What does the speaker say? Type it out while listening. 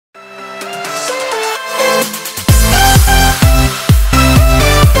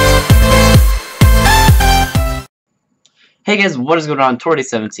Hey guys, what is going on?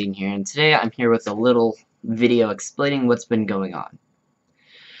 Torty17 here, and today I'm here with a little video explaining what's been going on.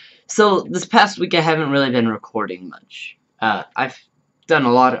 So, this past week I haven't really been recording much. I've been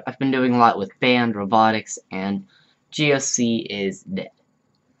doing a lot with band, robotics, and GOC is dead.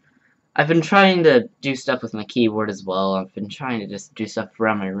 I've been trying to do stuff with my keyboard as well. I've been trying to just do stuff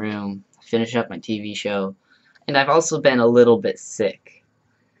around my room, finish up my TV show, and I've also been a little bit sick.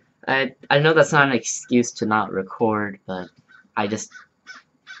 I know that's not an excuse to not record, but I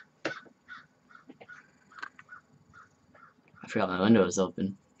forgot my window was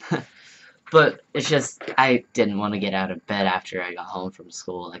open. But it's just, I didn't want to get out of bed after I got home from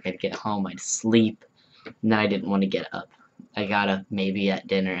school. Like, I'd get home, I'd sleep, and then I didn't want to get up. I got up maybe at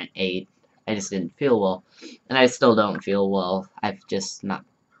dinner at 8. I just didn't feel well. And I still don't feel well. I've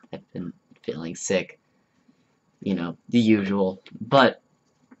been feeling sick. You know, the usual. But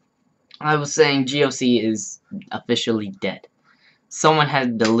I was saying GOC is officially dead. Someone has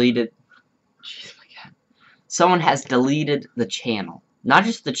deleted the channel. Not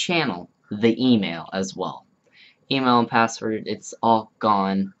just the channel, the email as well. Email and password, it's all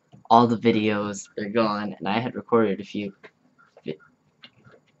gone. All the videos, they're gone. And I had recorded a few.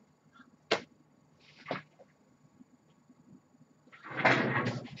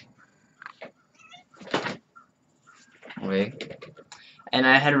 Wait. And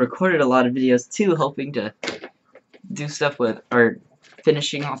I had recorded a lot of videos too, hoping to do stuff with, or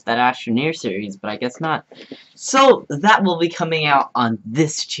finishing off that Astroneer series, but I guess not. So, that will be coming out on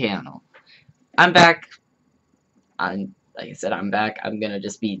this channel. I'm back. Like I said, I'm back. I'm gonna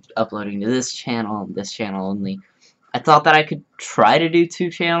just be uploading to this channel and this channel only. I thought that I could try to do 2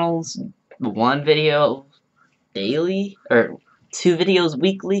 channels, 1 video daily, or 2 videos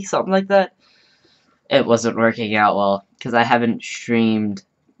weekly, something like that. It wasn't working out well, because I haven't streamed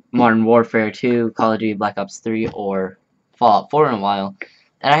Modern Warfare 2, Call of Duty Black Ops 3, or Fallout 4 in a while.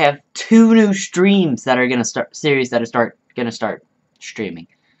 And I have 2 new streams that are gonna start streaming.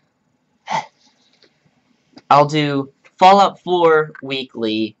 I'll do Fallout 4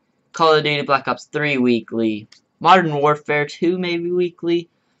 weekly, Call of Duty Black Ops 3 weekly, Modern Warfare 2 maybe weekly,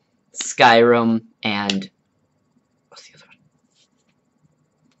 Skyrim, and what's the other one?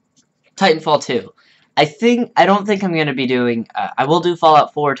 Titanfall 2. I don't think I'm gonna be doing. I will do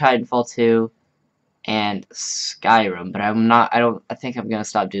Fallout 4, Titanfall 2, and Skyrim, but I think I'm gonna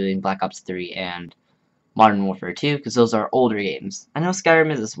stop doing Black Ops 3 and Modern Warfare 2 because those are older games. I know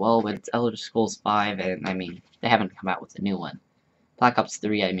Skyrim is as well, but it's Elder Scrolls 5, and I mean they haven't come out with a new one. Black Ops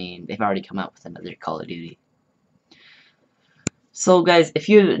 3, I mean they've already come out with another Call of Duty. So guys, if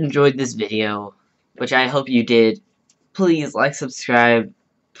you enjoyed this video, which I hope you did, please like, subscribe,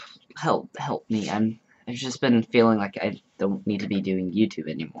 help me. I've just been feeling like I don't need to be doing YouTube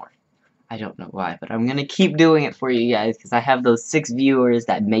anymore. I don't know why, but I'm gonna keep doing it for you guys because I have those 6 viewers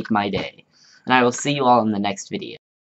that make my day. And I will see you all in the next video.